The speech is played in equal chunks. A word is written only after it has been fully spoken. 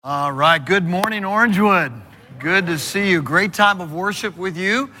All right, good morning, Orangewood. Good to see you. Great time of worship with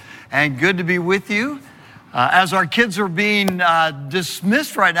you, and good to be with you. As our kids are being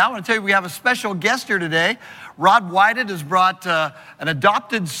dismissed right now, I want to tell you we have a special guest here today. Rod Whited has brought an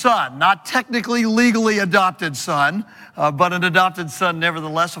adopted son, not technically legally adopted son, but an adopted son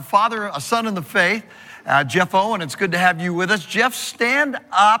nevertheless, a son in the faith. Jeff Owen, it's good to have you with us. Jeff, stand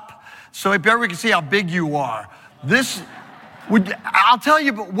up so everybody can see how big you are. I'll tell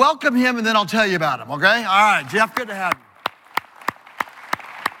you, but welcome him and then I'll tell you about him, okay? All right, Jeff, good to have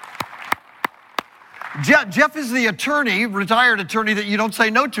you. Jeff is the retired attorney that you don't say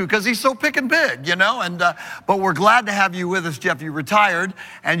no to because he's so pick and big, you know? But we're glad to have you with us, Jeff. You retired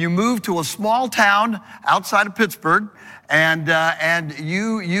and you moved to a small town outside of Pittsburgh, and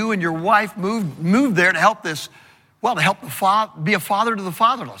you and your wife moved there to help be a father to the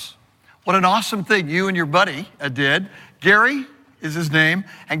fatherless. What an awesome thing you and your buddy did. Gary is his name,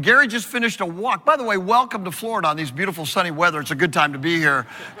 and Gary just finished a walk. By the way, welcome to Florida on these beautiful sunny weather. It's a good time to be here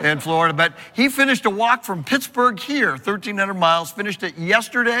in Florida, but he finished a walk from Pittsburgh here, 1,300 miles, finished it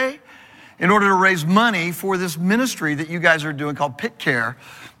yesterday in order to raise money for this ministry that you guys are doing called Pit Care,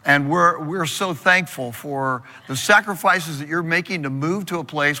 and we're so thankful for the sacrifices that you're making to move to a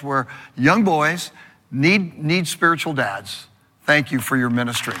place where young boys need spiritual dads. Thank you for your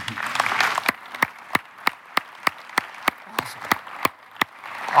ministry.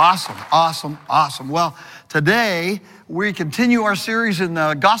 Awesome. Well, today we continue our series in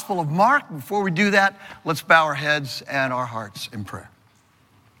the Gospel of Mark. Before we do that, let's bow our heads and our hearts in prayer.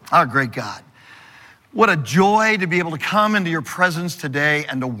 Our great God, what a joy to be able to come into your presence today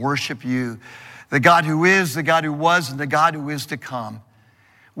and to worship you, the God who is, the God who was, and the God who is to come.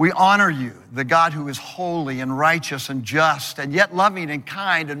 We honor you, the God who is holy and righteous and just and yet loving and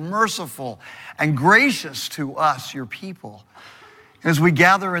kind and merciful and gracious to us, your people. As we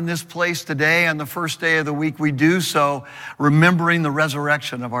gather in this place today on the first day of the week, we do so remembering the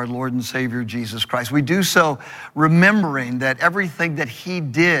resurrection of our Lord and Savior, Jesus Christ. We do so remembering that everything that he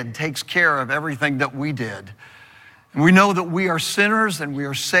did takes care of everything that we did. And we know that we are sinners and we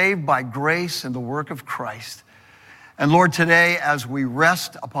are saved by grace and the work of Christ. And Lord, today, as we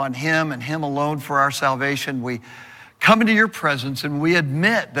rest upon him and him alone for our salvation, we come into your presence and we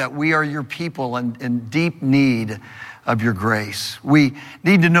admit that we are your people and in deep need of your grace. We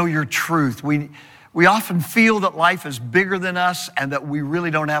need to know your truth. We often feel that life is bigger than us and that we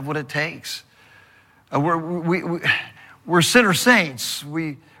really don't have what it takes. We're sinner saints.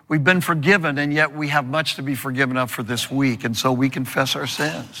 We've been forgiven, and yet we have much to be forgiven of for this week, and so we confess our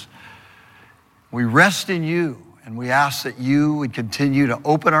sins. We rest in you, and we ask that you would continue to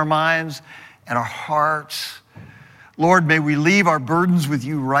open our minds and our hearts. Lord, may we leave our burdens with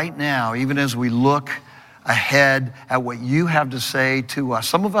you right now, even as we look ahead at what you have to say to us.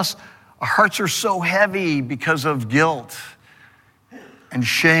 Some of us, our hearts are so heavy because of guilt and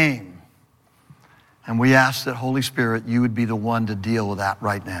shame. And we ask that, Holy Spirit, you would be the one to deal with that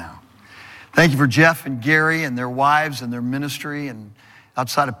right now. Thank you for Jeff and Gary and their wives and their ministry and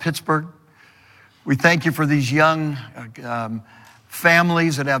outside of Pittsburgh. We thank you for these young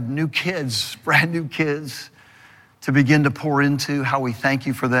families that have new kids, brand new kids, to begin to pour into. How we thank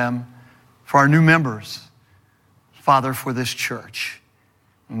you for them, for our new members, Father, for this church.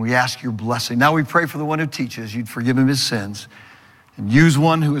 And we ask your blessing. Now we pray for the one who teaches. You'd forgive him his sins and use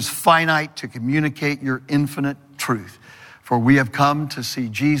one who is finite to communicate your infinite truth. For we have come to see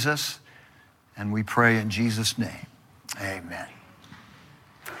Jesus, and we pray in Jesus' name. Amen.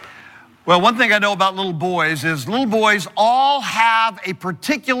 Well, one thing I know about little boys is little boys all have a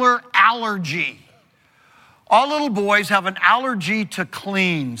particular allergy. All little boys have an allergy to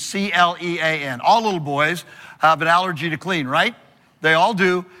clean, C-L-E-A-N. All little boys have an allergy to clean, right? They all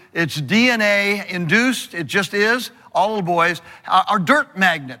do. It's DNA induced. It just is. All little boys are dirt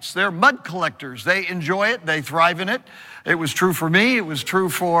magnets. They're mud collectors. They enjoy it. They thrive in it. It was true for me. It was true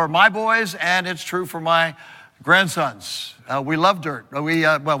for my boys, and it's true for my grandsons. We love dirt.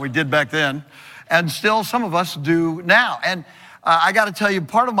 We did back then, and still some of us do now. And I got to tell you,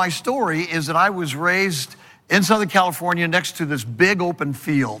 part of my story is that I was raised in Southern California next to this big open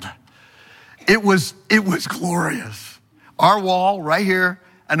field. It was glorious. Our wall right here,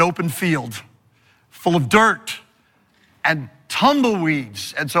 an open field full of dirt and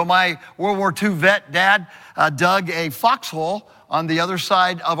tumbleweeds. And so my World War II vet dad dug a foxhole on the other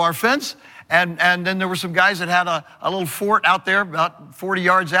side of our fence, And then there were some guys that had a little fort out there about 40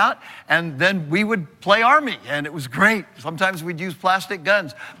 yards out. And then we would play Army, and it was great. Sometimes we'd use plastic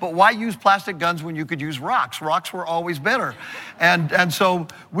guns. But why use plastic guns when you could use rocks? Rocks were always better. And so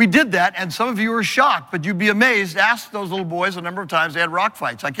we did that, and some of you were shocked, but you'd be amazed. Ask those little boys a number of times they had rock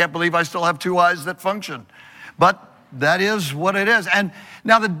fights. I can't believe I still have two eyes that function. But that is what it is. And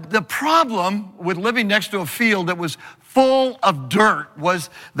now the problem with living next to a field that was full of dirt was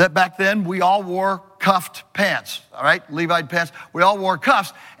that back then we all wore cuffed pants, all right? Levite pants. We all wore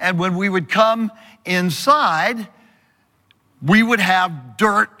cuffs. And when we would come inside, we would have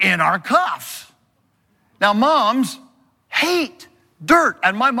dirt in our cuffs. Now, moms hate dirt,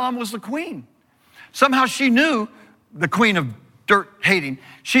 and my mom was the queen. Somehow she knew, the queen of dirt hating,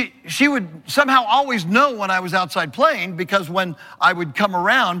 she would somehow always know when I was outside playing, because when I would come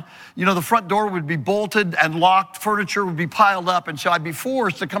around, the front door would be bolted and locked, furniture would be piled up, and so I'd be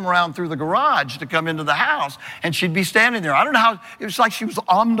forced to come around through the garage to come into the house, and she'd be standing there. I don't know how, it was like she was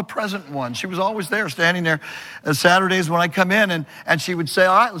omnipresent one. She was always there, standing there Saturdays when I come in, and she would say,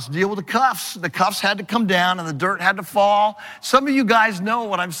 all right, let's deal with the cuffs. The cuffs had to come down and the dirt had to fall. Some of you guys know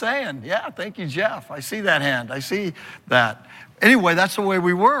what I'm saying. Yeah, thank you, Jeff. I see that hand. I see that. Anyway, that's the way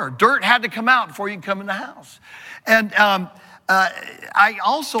we were. Dirt had to come out before you could come in the house. And I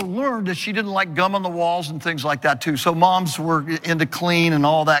also learned that she didn't like gum on the walls and things like that too. So moms were into clean and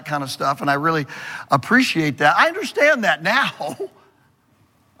all that kind of stuff, and I really appreciate that. I understand that now.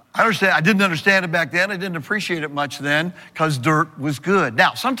 I didn't understand it back then. I didn't appreciate it much then because dirt was good.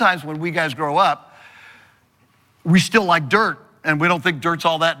 Now, sometimes when we guys grow up, we still like dirt, and we don't think dirt's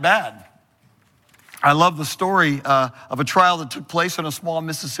all that bad. I love the story of a trial that took place in a small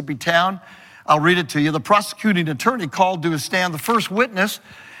Mississippi town. I'll read it to you. The prosecuting attorney called to his stand the first witness,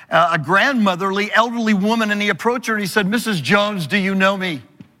 a grandmotherly, elderly woman, and he approached her and he said, Mrs. Jones, do you know me?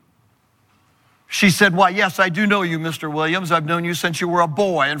 She said, why, yes, I do know you, Mr. Williams. I've known you since you were a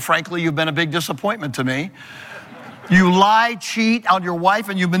boy, and frankly, you've been a big disappointment to me. You lie, cheat on your wife,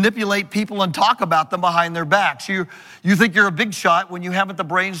 and you manipulate people and talk about them behind their backs. You think you're a big shot when you haven't the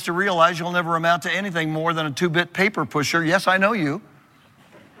brains to realize you'll never amount to anything more than a 2-bit paper pusher. Yes, I know you.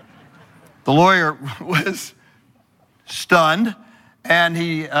 The lawyer was stunned, and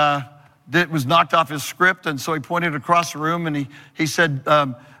he was knocked off his script, and so he pointed across the room, and he said,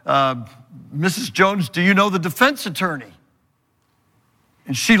 Mrs. Jones, do you know the defense attorney?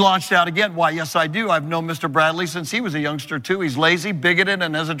 And she launched out again. Why, yes, I do. I've known Mr. Bradley since he was a youngster, too. He's lazy, bigoted,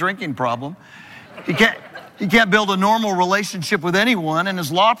 and has a drinking problem. He can't build a normal relationship with anyone, and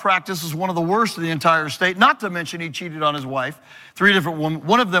his law practice is one of the worst in the entire state, not to mention he cheated on his wife. 3 different women.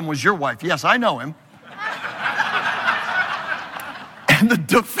 One of them was your wife. Yes, I know him. And the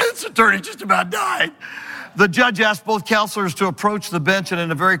defense attorney just about died. The judge asked both counselors to approach the bench and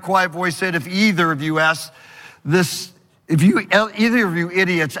in a very quiet voice said, if either of you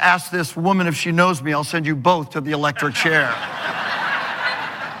idiots ask this woman if she knows me, I'll send you both to the electric chair.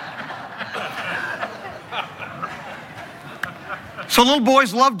 So little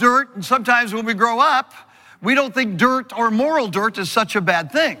boys love dirt, and sometimes when we grow up, we don't think dirt or moral dirt is such a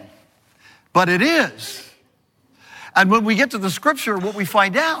bad thing. But it is. And when we get to the scripture, what we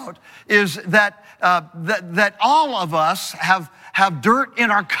find out is that all of us have dirt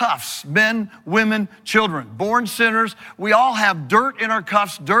in our cuffs, men, women, children, born sinners. We all have dirt in our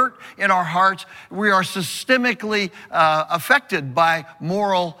cuffs, dirt in our hearts. We are systemically affected by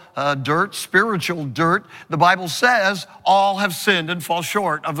moral dirt, spiritual dirt. The Bible says all have sinned and fall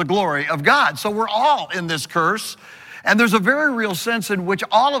short of the glory of God. So we're all in this curse. And there's a very real sense in which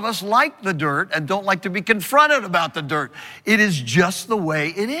all of us like the dirt and don't like to be confronted about the dirt. It is just the way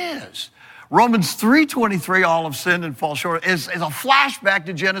it is. Romans 3:23, all have sinned and fall short, is a flashback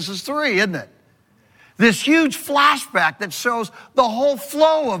to Genesis 3, isn't it? This huge flashback that shows the whole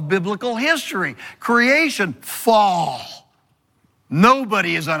flow of biblical history. Creation, fall.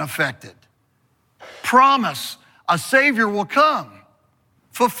 Nobody is unaffected. Promise, a Savior will come.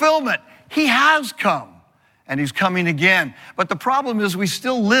 Fulfillment, He has come. And He's coming again. But the problem is we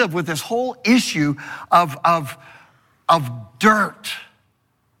still live with this whole issue of dirt,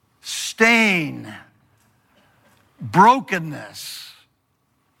 stain, brokenness.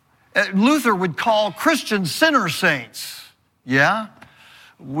 Luther would call Christians sinner saints. Yeah,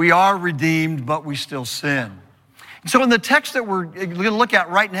 we are redeemed, but we still sin. So in the text that we're going to look at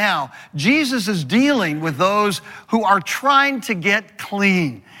right now, Jesus is dealing with those who are trying to get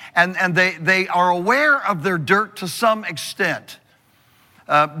clean. And they are aware of their dirt to some extent.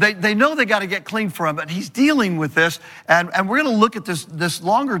 They know they got to get clean from it. He's dealing with this. And we're going to look at this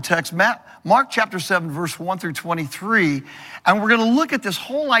longer text, Mark chapter 7, verse 1 through 23. And we're going to look at this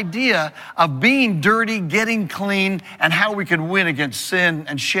whole idea of being dirty, getting clean, and how we can win against sin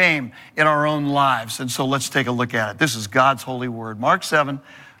and shame in our own lives. And so let's take a look at it. This is God's holy word. Mark 7,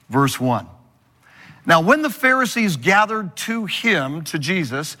 verse 1. Now, when the Pharisees gathered to him, to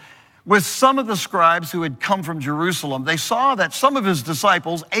Jesus, with some of the scribes who had come from Jerusalem, they saw that some of his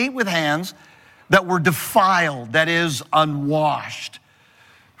disciples ate with hands that were defiled, that is, unwashed.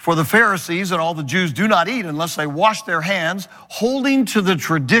 For the Pharisees and all the Jews do not eat unless they wash their hands, holding to the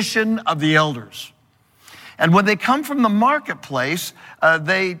tradition of the elders. And when they come from the marketplace,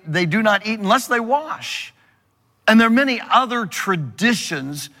 they do not eat unless they wash. And there are many other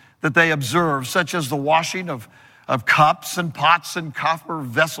traditions that they observe, such as the washing of cups and pots and copper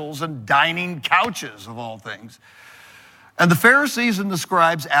vessels and dining couches, of all things. And the Pharisees and the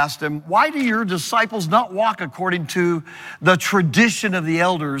scribes asked him, why do your disciples not walk according to the tradition of the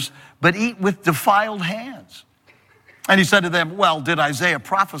elders, but eat with defiled hands? And he said to them, well, did Isaiah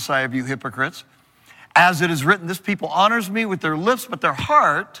prophesy of you hypocrites? As it is written, this people honors me with their lips, but their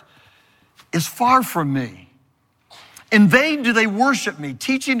heart is far from me. In vain do they worship me,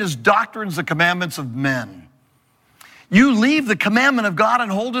 teaching as doctrines the commandments of men. You leave the commandment of God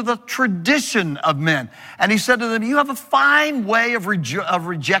and hold to the tradition of men. And he said to them, you have a fine way of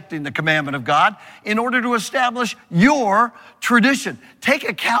rejecting the commandment of God in order to establish your tradition. Take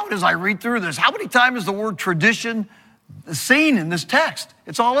account as I read through this. How many times is the word tradition seen in this text?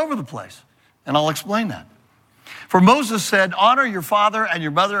 It's all over the place. And I'll explain that. For Moses said, honor your father and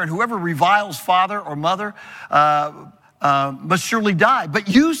your mother, and whoever reviles father or mother must surely die. But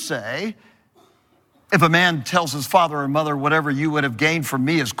you say, if a man tells his father or mother, whatever you would have gained from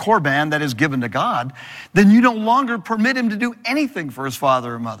me is korban, that is given to God, then you no longer permit him to do anything for his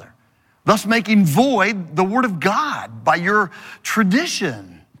father or mother, thus making void the word of God by your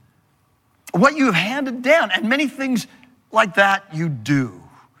tradition, what you have handed down, and many things like that you do.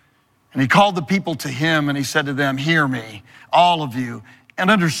 And he called the people to him and he said to them, hear me, all of you, and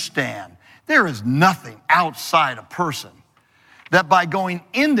understand, there is nothing outside a person that by going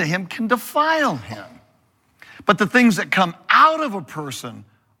into him can defile him. But the things that come out of a person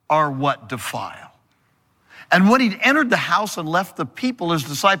are what defile. And when he'd entered the house and left the people, his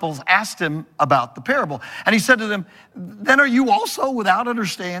disciples asked him about the parable. And he said to them, then are you also without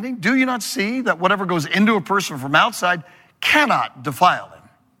understanding? Do you not see that whatever goes into a person from outside cannot defile him,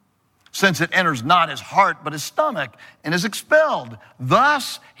 since it enters not his heart but his stomach and is expelled?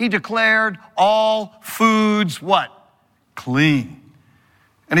 Thus he declared all foods what? Clean.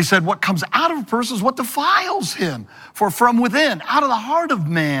 And he said, what comes out of a person is what defiles him. For from within, out of the heart of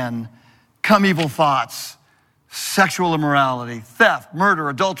man, come evil thoughts, sexual immorality, theft, murder,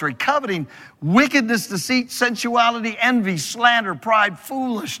 adultery, coveting, wickedness, deceit, sensuality, envy, slander, pride,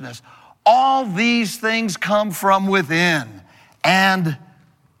 foolishness. All these things come from within, and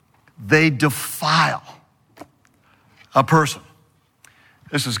they defile a person.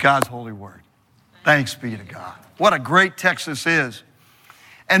 This is God's holy word. Thanks be to God. What a great text this is.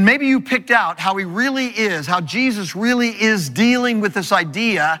 And maybe you picked out how he really is, how Jesus really is dealing with this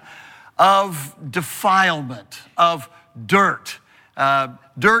idea of defilement, of dirt.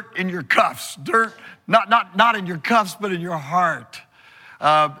 Dirt in your cuffs, dirt, not in your cuffs, but in your heart.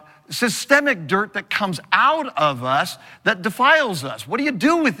 Systemic dirt that comes out of us that defiles us. What do you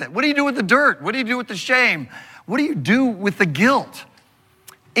do with it? What do you do with the dirt? What do you do with the shame? What do you do with the guilt?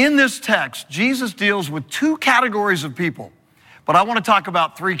 In this text, Jesus deals with two categories of people. But I want to talk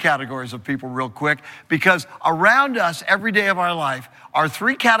about three categories of people real quick, because around us every day of our life are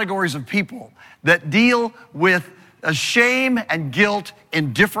three categories of people that deal with shame and guilt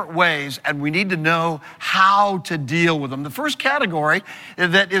in different ways, and we need to know how to deal with them. The first category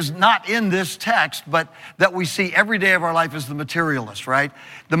that is not in this text, but that we see every day of our life is the materialist, right?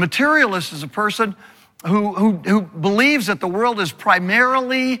 The materialist is a person who believes that the world is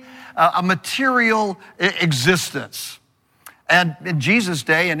primarily a material existence. And in Jesus'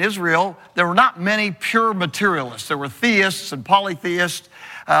 day in Israel, there were not many pure materialists. There were theists and polytheists.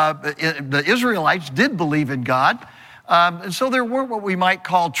 The Israelites did believe in God. And so there were what we might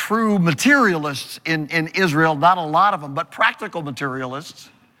call true materialists in Israel, not a lot of them, but practical materialists.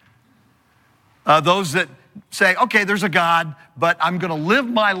 Those that say, okay, there's a God, but I'm going to live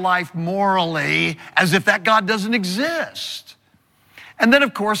my life morally as if that God doesn't exist. And then,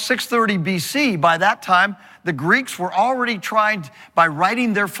 of course, 630 BC, by that time, the Greeks were already trying, by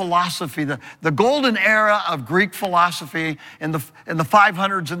writing their philosophy, the golden era of Greek philosophy in the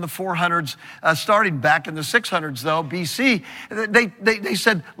 500s and the 400s, starting back in the 600s though, BC, they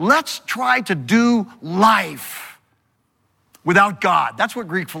said, let's try to do life without God. That's what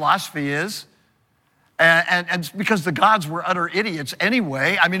Greek philosophy is. And because the gods were utter idiots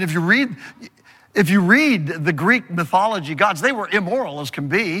anyway. I mean, if you read the Greek mythology gods, they were immoral as can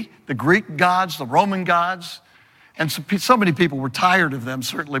be. The Greek gods, the Roman gods. And so many people were tired of them,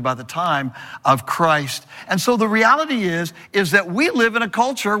 certainly by the time of Christ. And so the reality is that we live in a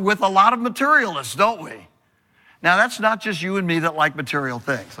culture with a lot of materialists, don't we? Now, that's not just you and me that like material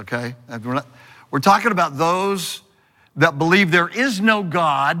things, okay? We're talking about those that believe there is no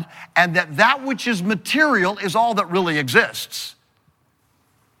God and that which is material is all that really exists.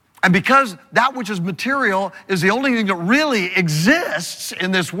 And because that which is material is the only thing that really exists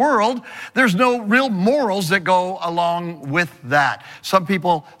in this world, there's no real morals that go along with that. Some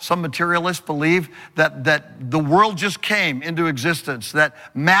materialists believe that the world just came into existence, that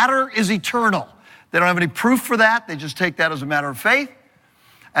matter is eternal. They don't have any proof for that. They just take that as a matter of faith.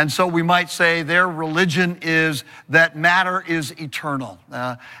 And so we might say their religion is that matter is eternal.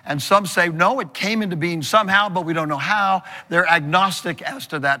 And some say, no, it came into being somehow, but we don't know how. They're agnostic as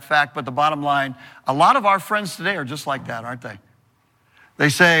to that fact. But the bottom line, a lot of our friends today are just like that, aren't they? They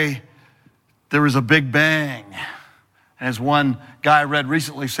say there was a big bang. And as one guy I read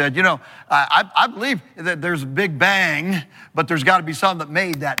recently said, I believe that there's a big bang, but there's got to be something that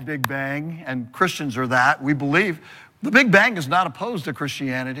made that big bang. And Christians are that. We believe the Big Bang is not opposed to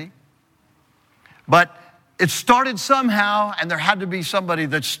Christianity, but it started somehow, and there had to be somebody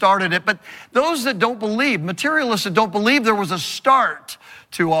that started it. But those that don't believe, materialists that don't believe there was a start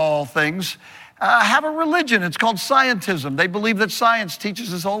to all things, have a religion. It's called scientism. They believe that science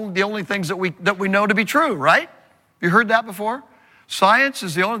teaches us the only things that we know to be true, right? You heard that before? Science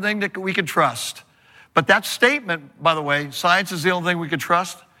is the only thing that we can trust. But that statement, by the way, science is the only thing we can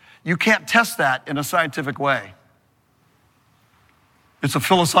trust, you can't test that in a scientific way. It's a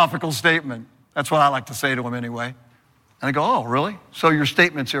philosophical statement. That's what I like to say to them anyway. And I go, oh, really? So your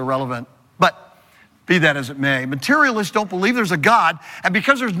statement's irrelevant. But be that as it may, materialists don't believe there's a God, and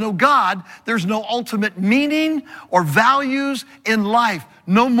because there's no God, there's no ultimate meaning or values in life,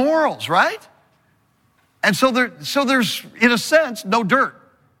 no morals, right? And so there's, in a sense, no dirt.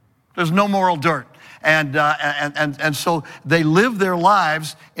 There's no moral dirt. And so they live their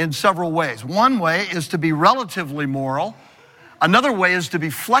lives in several ways. One way is to be relatively moral. Another way is to be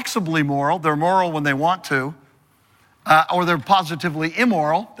flexibly moral. They're moral when they want to. Or they're positively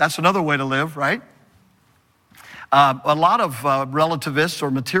immoral. That's another way to live, right? A lot of relativists or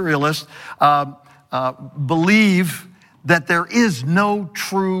materialists believe that there is no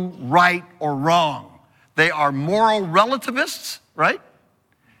true right or wrong. They are moral relativists, right?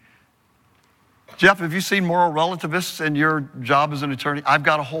 Jeff, have you seen moral relativists in your job as an attorney? I've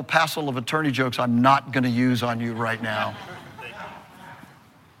got a whole passel of attorney jokes I'm not going to use on you right now.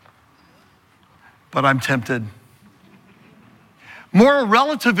 But I'm tempted. Moral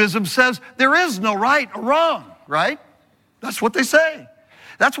relativism says there is no right or wrong, right? That's what they say.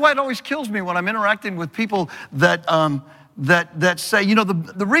 That's why it always kills me when I'm interacting with people that say,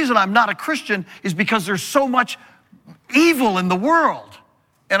 the reason I'm not a Christian is because there's so much evil in the world.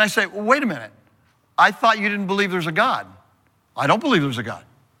 And I say, well, wait a minute. I thought you didn't believe there's a God. I don't believe there's a God.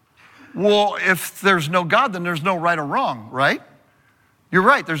 Well, if there's no God, then there's no right or wrong, right? You're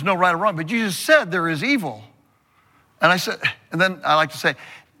right, there's no right or wrong, but you just said there is evil. And then I like to say,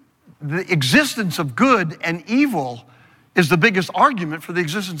 the existence of good and evil is the biggest argument for the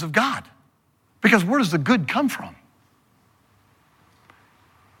existence of God. Because where does the good come from?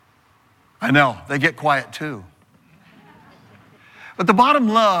 I know, they get quiet too. But the bottom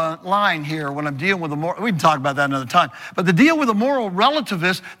line here, when I'm dealing with we can talk about that another time, but the deal with a moral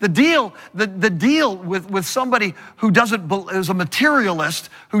relativist, the deal with somebody who is a materialist,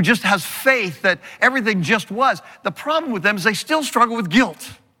 who just has faith that everything just was, the problem with them is they still struggle with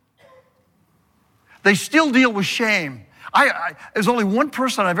guilt. They still deal with shame. There's only one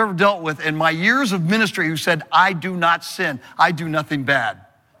person I've ever dealt with in my years of ministry who said, I do not sin. I do nothing bad.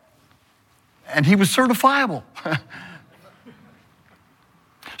 And he was certifiable.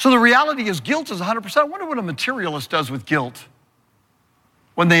 So the reality is guilt is 100%. I wonder what a materialist does with guilt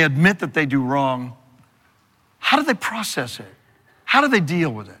when they admit that they do wrong. How do they process it? How do they deal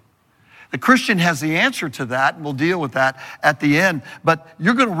with it? The Christian has the answer to that, and we'll deal with that at the end. But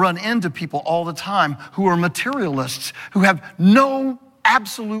you're going to run into people all the time who are materialists, who have no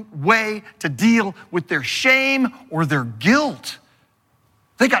absolute way to deal with their shame or their guilt.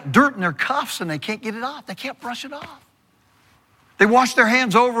 They got dirt in their cuffs and they can't get it off. They can't brush it off. They wash their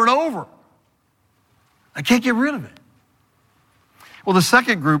hands over and over. They can't get rid of it. Well, the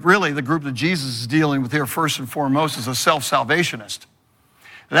second group, really, the group that Jesus is dealing with here first and foremost, is a self-salvationist.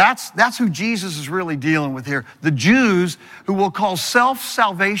 That's who Jesus is really dealing with here. The Jews, who we'll call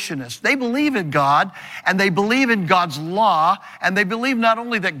self-salvationists. They believe in God, and they believe in God's law, and they believe not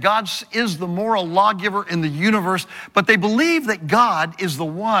only that God is the moral lawgiver in the universe, but they believe that God is the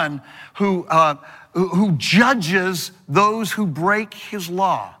one who judges those who break his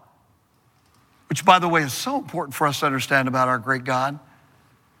law. Which, by the way, is so important for us to understand about our great God.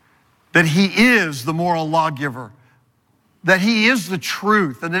 That he is the moral lawgiver. That he is the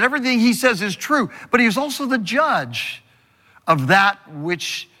truth, and that everything he says is true, but he is also the judge of that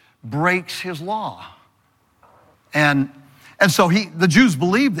which breaks his law. And so the Jews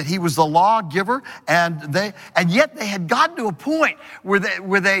believed that he was the lawgiver, and yet they had gotten to a point where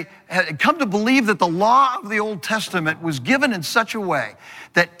they had come to believe that the law of the Old Testament was given in such a way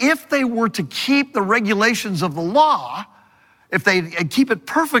that if they were to keep the regulations of the law, if they keep it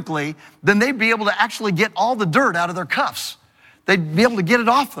perfectly, then they'd be able to actually get all the dirt out of their cuffs. They'd be able to get it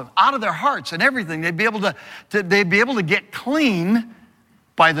off them, out of their hearts and everything. They'd be able to get clean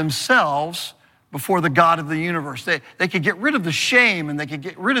by themselves before the God of the universe. They could get rid of the shame and they could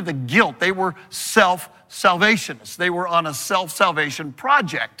get rid of the guilt. They were self-salvationists. They were on a self-salvation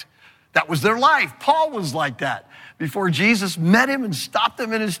project. That was their life. Paul was like that before Jesus met him and stopped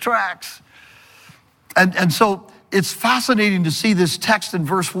him in his tracks. And so it's fascinating to see this text in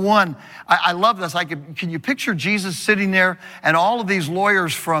verse 1. I love this. Can you picture Jesus sitting there and all of these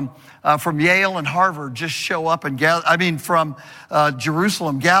lawyers from Yale and Harvard just show up and from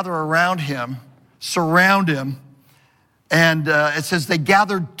Jerusalem, gather around him, surround him. And it says they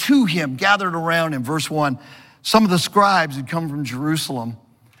gathered around him. Verse 1, some of the scribes had come from Jerusalem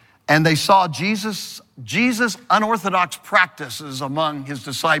and they saw Jesus' unorthodox practices among his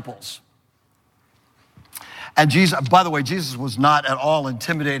disciples. And Jesus, by the way, Jesus was not at all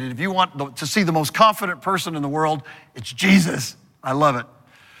intimidated. If you want to see the most confident person in the world, it's Jesus. I love it.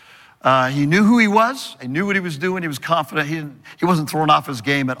 He knew who he was. He knew what he was doing. He was confident. He wasn't thrown off his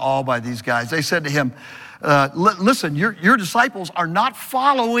game at all by these guys. They said to him, listen, your disciples are not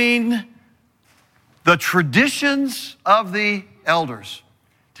following the traditions of the elders.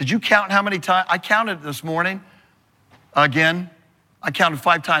 Did you count how many times? I counted this morning. Again, I counted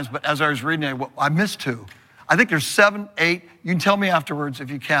 5 times, but as I was reading it, I missed 2. I think there's 7, 8. You can tell me afterwards if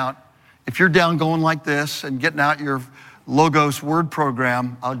you count. If you're down going like this and getting out your Logos word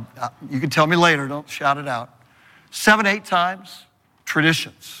program, you can tell me later. Don't shout it out. 7, 8 times,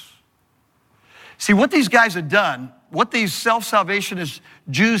 traditions. See, what these guys had done, what these self-salvationist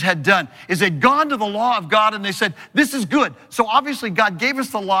Jews had done, is they'd gone to the law of God and they said, this is good. So obviously God gave us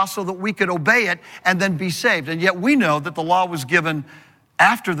the law so that we could obey it and then be saved. And yet we know that the law was given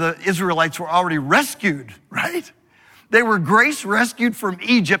after the Israelites were already rescued, right? They were grace rescued from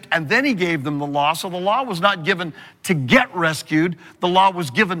Egypt, and then he gave them the law. So the law was not given to get rescued. The law was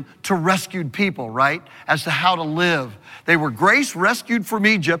given to rescued people, right? As to how to live. They were grace rescued from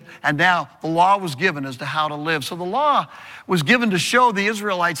Egypt, and now the law was given as to how to live. So the law was given to show the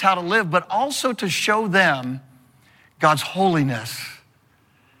Israelites how to live, but also to show them God's holiness.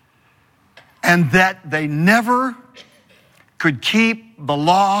 And that they never could keep the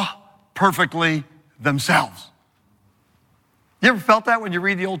law perfectly themselves. You ever felt that when you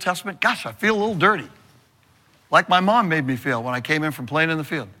read the Old Testament? Gosh, I feel a little dirty. Like my mom made me feel when I came in from playing in the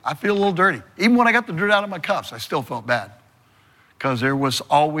field. I feel a little dirty. Even when I got the dirt out of my cuffs, I still felt bad because there was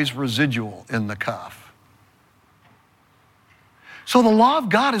always residual in the cuff. So the law of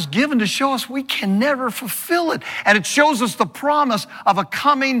God is given to show us we can never fulfill it. And it shows us the promise of a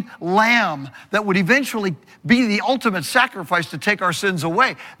coming lamb that would eventually be the ultimate sacrifice to take our sins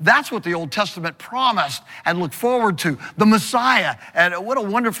away. That's what the Old Testament promised and looked forward to, the Messiah. And what a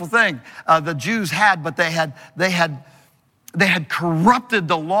wonderful thing the Jews had, but they had corrupted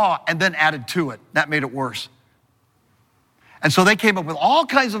the law and then added to it. That made it worse. And so they came up with all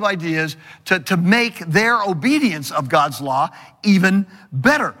kinds of ideas to make their obedience of God's law even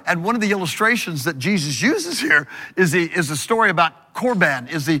better. And one of the illustrations that Jesus uses here is the story about Korban,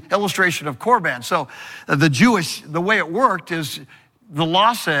 is the illustration of Korban. So the way it worked is the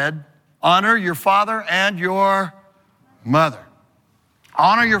law said, honor your father and your mother.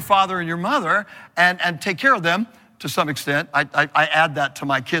 Honor your father and your mother and take care of them. To some extent, I add that to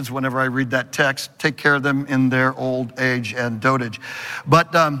my kids whenever I read that text. Take care of them in their old age and dotage.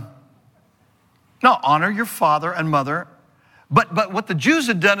 But no, honor your father and mother. But what the Jews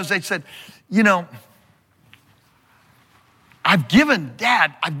had done is they said, I've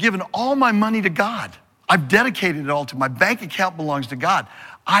given all my money to God. I've dedicated it all to my bank account belongs to God.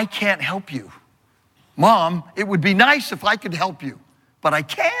 I can't help you. Mom, it would be nice if I could help you, but I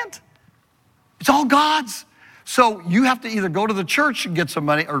can't. It's all God's. So you have to either go to the church and get some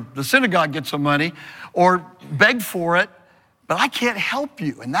money, or the synagogue get some money, or beg for it, but I can't help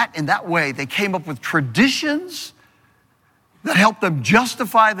you. And in that way, they came up with traditions that helped them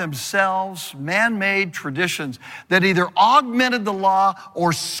justify themselves, man-made traditions that either augmented the law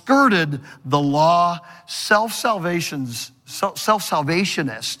or skirted the law.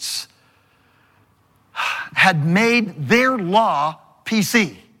 Self-salvationists had made their law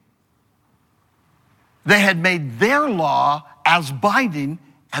PC. They had made their law as binding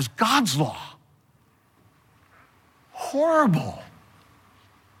as God's law. Horrible.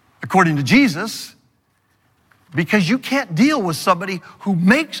 According to Jesus, because you can't deal with somebody who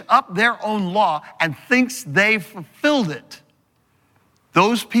makes up their own law and thinks they fulfilled it.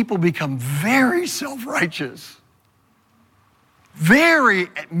 Those people become very self-righteous, very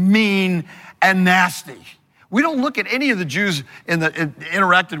mean and nasty. We don't look at any of the Jews that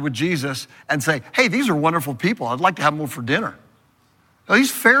interacted with Jesus and say, hey, these are wonderful people. I'd like to have them over for dinner. Now,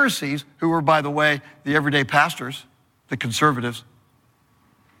 these Pharisees, who were, by the way, the everyday pastors, the conservatives,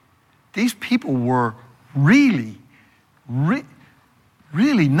 these people were really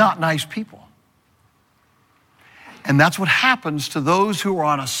not nice people. And that's what happens to those who are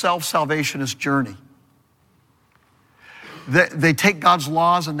on a self-salvationist journey. They take God's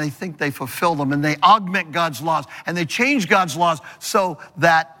laws and they think they fulfill them, and they augment God's laws, and they change God's laws so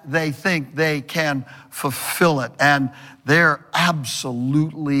that they think they can fulfill it. And they're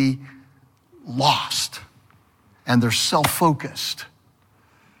absolutely lost, and they're self-focused.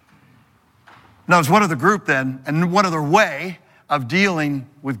 Now, it's one other group then, and one other way of dealing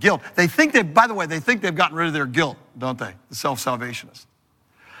with guilt. They think they've gotten rid of their guilt, don't they? The self-salvationists.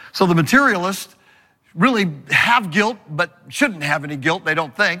 So the materialists really have guilt, but shouldn't have any guilt, they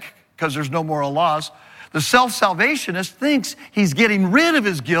don't think, because there's no moral laws. The self-salvationist thinks he's getting rid of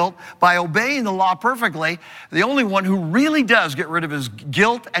his guilt by obeying the law perfectly. The only one who really does get rid of his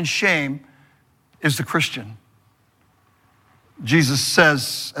guilt and shame is the Christian. Jesus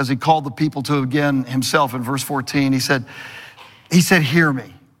says, as he called the people to again himself in verse 14, he said, hear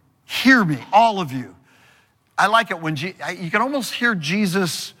me, all of you. I like it when you can almost hear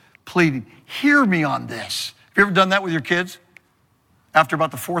Jesus pleading, hear me on this. Have you ever done that with your kids? After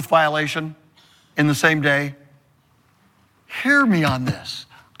about the fourth violation in the same day? Hear me on this.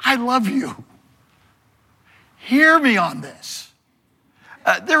 I love you. Hear me on this.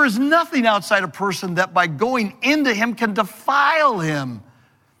 There is nothing outside a person that by going into him can defile him.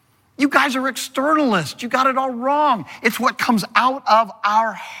 You guys are externalists. You got it all wrong. It's what comes out of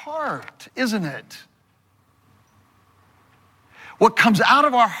our heart, isn't it? What comes out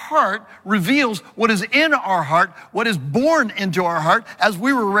of our heart reveals what is in our heart, what is born into our heart as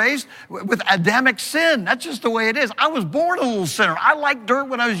we were raised with Adamic sin. That's just the way it is. I was born a little sinner. I liked dirt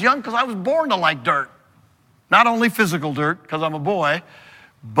when I was young because I was born to like dirt. Not only physical dirt, because I'm a boy,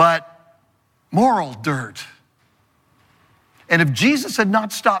 but moral dirt. And if Jesus had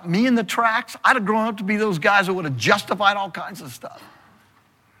not stopped me in the tracks, I'd have grown up to be those guys who would have justified all kinds of stuff.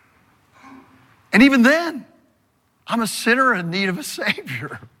 And even then, I'm a sinner in need of a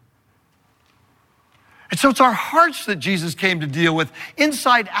Savior. And so it's our hearts that Jesus came to deal with,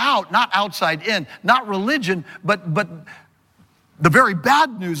 inside out, not outside in, not religion, but the very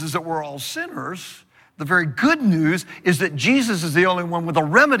bad news is that we're all sinners. The very good news is that Jesus is the only one with a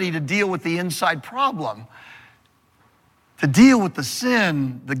remedy to deal with the inside problem, to deal with the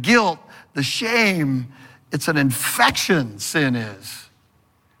sin, the guilt, the shame. It's an infection, sin is.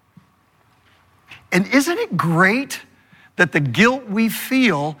 And isn't it great that the guilt we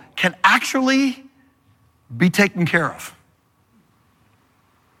feel can actually be taken care of?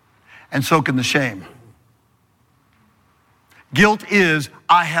 And so can the shame. Guilt is,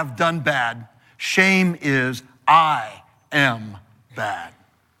 I have done bad. Shame is, I am bad.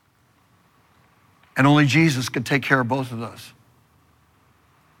 And only Jesus could take care of both of those.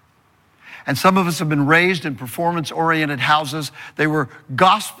 And some of us have been raised in performance-oriented houses. They were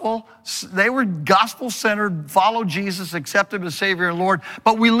gospel-centered, follow Jesus, accept him as Savior and Lord.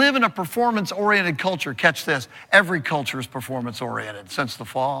 But we live in a performance-oriented culture. Catch this. Every culture is performance-oriented since the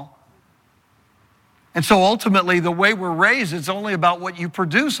fall. And so ultimately, the way we're raised, it's only about what you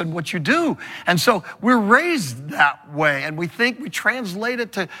produce and what you do. And so we're raised that way, and we think we translate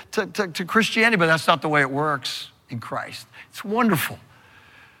it to Christianity, but that's not the way it works in Christ. It's wonderful.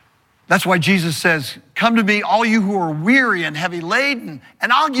 That's why Jesus says, come to me, all you who are weary and heavy laden,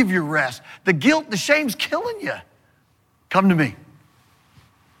 and I'll give you rest. The guilt, the shame's killing you. Come to me.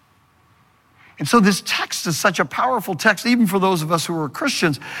 And so this text is such a powerful text, even for those of us who are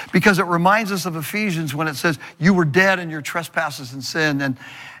Christians, because it reminds us of Ephesians when it says, you were dead in your trespasses and sin.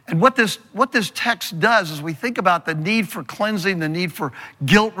 And what this text does is we think about the need for cleansing, the need for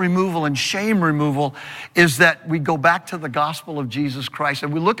guilt removal and shame removal, is that we go back to the gospel of Jesus Christ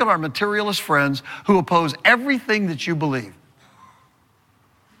and we look at our materialist friends who oppose everything that you believe.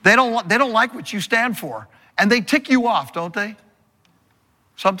 They don't like what you stand for, and they tick you off, don't they?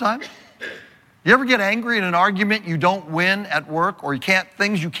 Sometimes. You ever get angry in an argument you don't win at work, or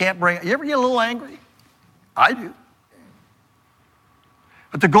things you can't bring? You ever get a little angry? I do.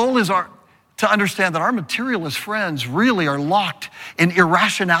 But the goal is to understand that our materialist friends really are locked in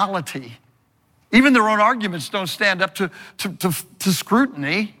irrationality. Even their own arguments don't stand up to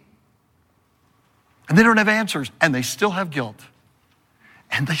scrutiny. And they don't have answers. And they still have guilt.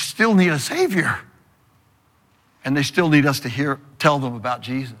 And they still need a Savior. And they still need us to tell them about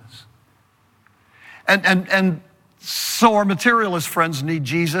Jesus. And so our materialist friends need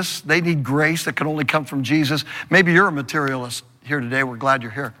Jesus. They need grace that can only come from Jesus. Maybe you're a materialist here today. We're glad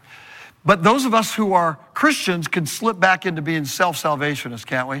you're here. But those of us who are Christians can slip back into being self-salvationists,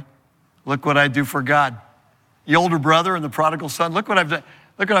 can't we? Look what I do for God. The older brother and the prodigal son, look what I've done.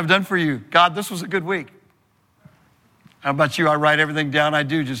 Look what I've done for you. God, this was a good week. How about you? I write everything down I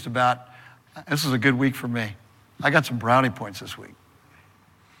do just about. This is a good week for me. I got some brownie points this week.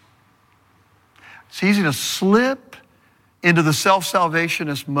 It's easy to slip into the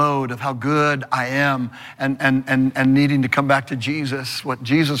self-salvationist mode of how good I am and needing to come back to Jesus. What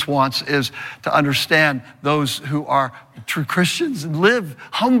Jesus wants is to understand those who are true Christians and live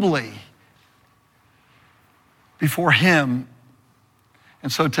humbly before Him.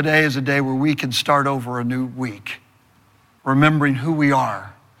 And so today is a day where we can start over a new week, remembering who we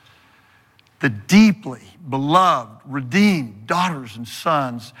are, the deeply beloved, redeemed daughters and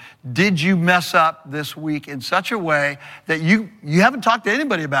sons. Did you mess up this week in such a way that you haven't talked to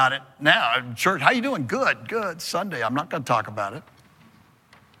anybody about it now? Church, how you doing? Good. Sunday, I'm not going to talk about it.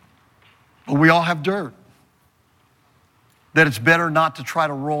 But we all have dirt. That it's better not to try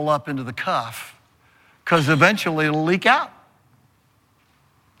to roll up into the cuff, because eventually it'll leak out.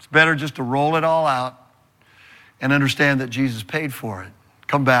 It's better just to roll it all out and understand that Jesus paid for it.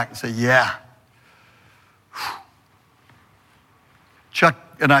 Come back and say, yeah. Chuck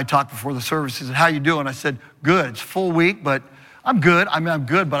and I talked before the service. He said, how you doing? I said, good. It's a full week, but I'm good. I'm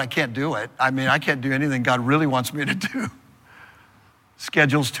good, but I can't do it. I can't do anything God really wants me to do.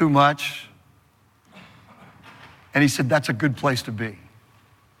 Schedule's too much. And he said, that's a good place to be.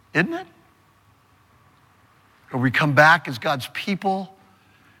 Isn't it? Where we come back as God's people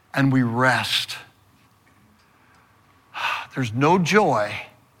and we rest. There's no joy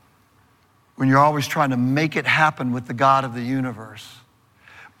when you're always trying to make it happen with the God of the universe.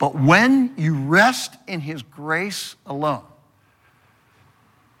 But when you rest in His grace alone,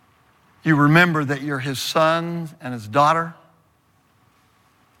 you remember that you're His son and His daughter,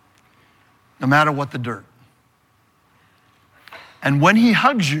 no matter what the dirt. And when He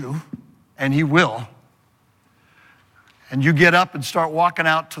hugs you, and He will, and you get up and start walking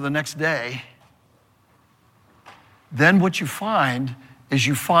out to the next day, then what you find is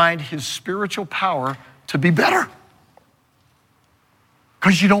you find His spiritual power to be better.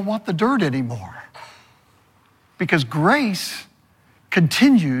 Because you don't want the dirt anymore. Because grace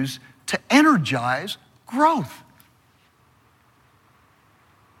continues to energize growth.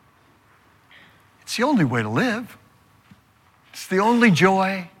 It's the only way to live. It's the only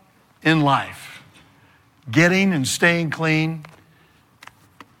joy in life. Getting and staying clean.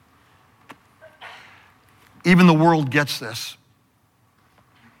 Even the world gets this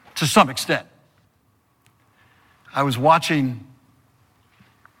to some extent. I was watching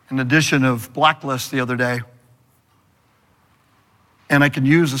an edition of Blacklist the other day, and I can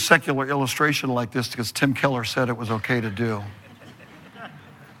use a secular illustration like this because Tim Keller said it was okay to do.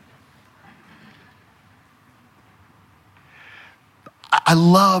 I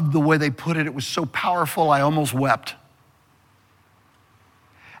loved the way they put it. It was so powerful, I almost wept.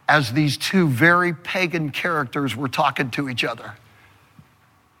 As these two very pagan characters were talking to each other,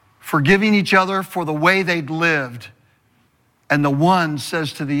 forgiving each other for the way they'd lived, and the one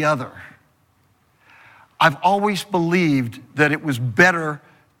says to the other, I've always believed that it was better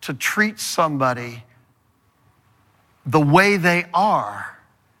to treat somebody the way they are,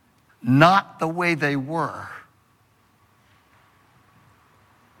 not the way they were.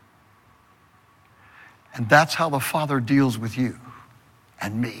 And that's how the Father deals with you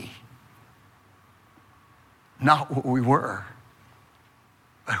and me. Not what we were,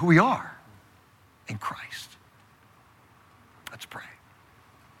 but who we are in Christ. Let's pray.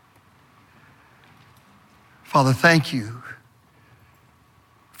 Father, thank you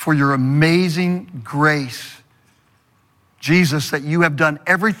for your amazing grace. Jesus, that you have done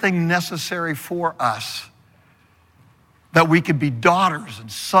everything necessary for us, that we could be daughters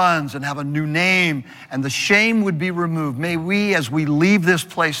and sons and have a new name and the shame would be removed. May we, as we leave this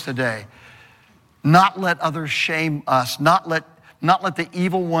place today, not let others shame us, not let the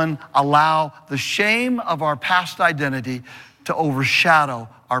evil one allow the shame of our past identity to overshadow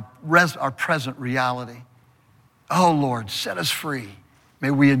our present reality. Oh Lord, set us free.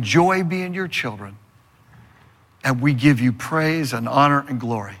 May we enjoy being your children. And we give you praise and honor and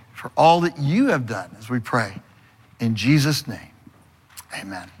glory for all that you have done as we pray. In Jesus' name,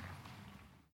 amen.